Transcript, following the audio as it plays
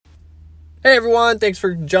Hey everyone, thanks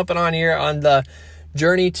for jumping on here on the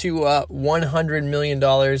journey to $100 million.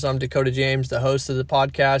 I'm Dakota James, the host of the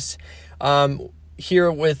podcast.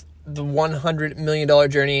 Here with the $100 million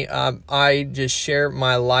journey, I just share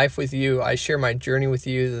my life with you. I share my journey with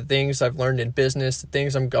you, the things I've learned in business, the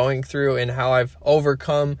things I'm going through, and how I've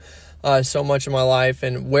overcome so much in my life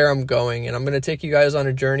and where I'm going. And I'm going to take you guys on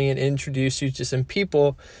a journey and introduce you to some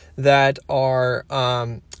people that are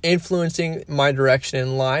influencing my direction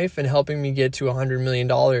in life and helping me get to $100 million.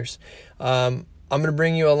 I'm going to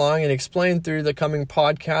bring you along and explain through the coming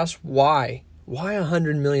podcast why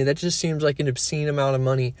 $100 million. That just seems like an obscene amount of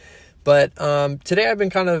money. But today I've been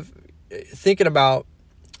kind of thinking about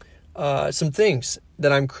some things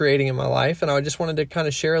that I'm creating in my life, and I just wanted to kind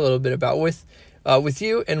of share a little bit about with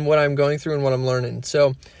you and what I'm going through and what I'm learning.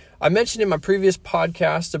 So I mentioned in my previous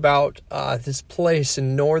podcast about this place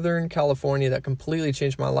in Northern California that completely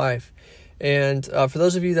changed my life. And for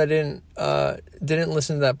those of you that didn't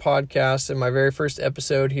listen to that podcast in my very first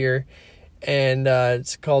episode here, and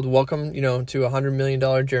it's called Welcome, to $100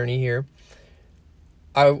 million journey here.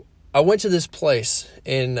 I went to this place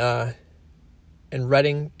in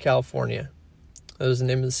Redding, California. That was the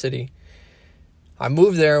name of the city. I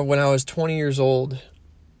moved there when I was 20 years old.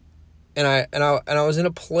 And I was in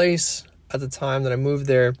a place at the time that I moved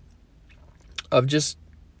there of just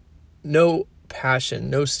no passion,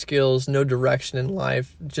 no skills, no direction in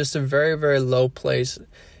life, just a very, very low place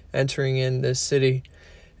entering in this city.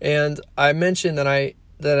 And I mentioned that I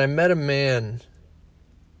met a man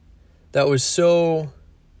that was so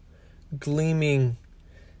gleaming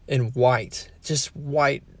in white, just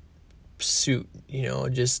white suit,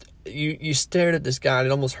 just you stared at this guy and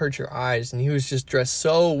it almost hurt your eyes, and he was just dressed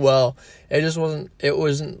so well. It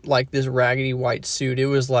wasn't like this raggedy white suit. It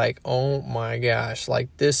was like, oh my gosh,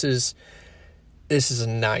 like this is a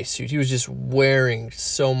nice suit. He was just wearing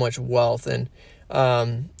so much wealth, and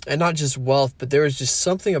not just wealth, but there was just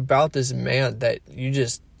something about this man that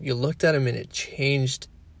you looked at him and it changed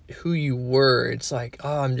who you were. It's like,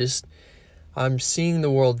 I'm seeing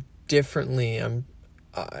the world differently.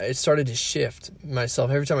 It started to shift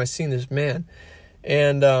myself every time I seen this man.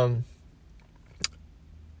 And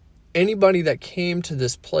anybody that came to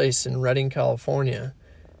this place in Redding, California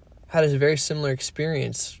had a very similar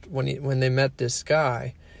experience when they met this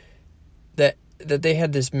guy, that they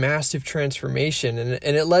had this massive transformation. And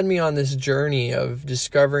it led me on this journey of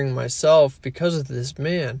discovering myself because of this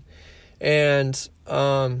man. And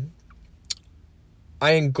I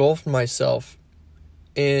engulfed myself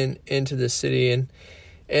into this city,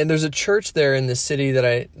 and there's a church there in this city that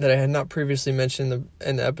I had not previously mentioned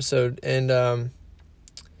in the episode. And the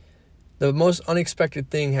most unexpected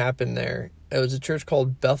thing happened there. It was a church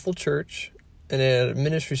called Bethel Church, and it had a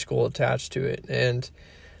ministry school attached to it. And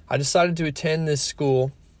I decided to attend this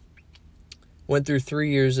school. Went through 3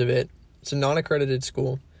 years of it. It's a non-accredited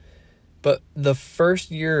school. But the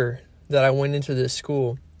first year that I went into this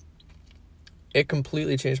school, it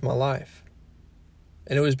completely changed my life.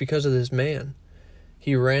 And it was because of this man.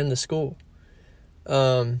 He ran the school.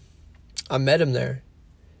 I met him there.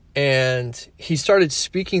 And he started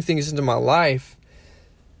speaking things into my life.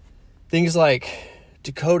 Things like,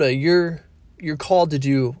 Dakota, you're called to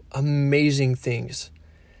do amazing things.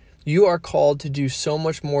 You are called to do so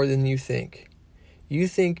much more than you think. You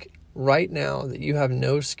think right now that you have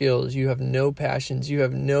no skills, you have no passions, you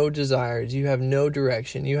have no desires, you have no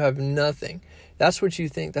direction, you have nothing. That's what you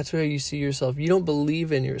think. That's how you see yourself. You don't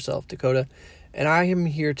believe in yourself, Dakota. And I am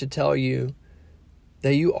here to tell you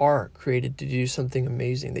that you are created to do something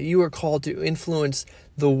amazing, that you are called to influence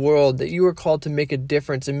the world, that you are called to make a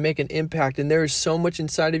difference and make an impact. And there is so much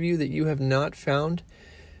inside of you that you have not found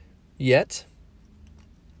yet.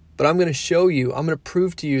 But I'm going to show you, I'm going to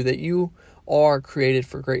prove to you that you are created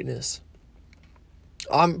for greatness.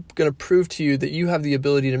 I'm going to prove to you that you have the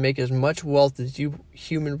ability to make as much wealth as you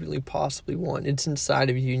humanly possibly want. It's inside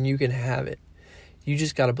of you and you can have it. You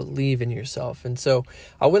just got to believe in yourself. And so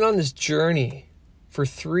I went on this journey for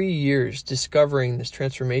 3 years discovering this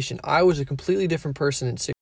transformation. I was a completely different person in 6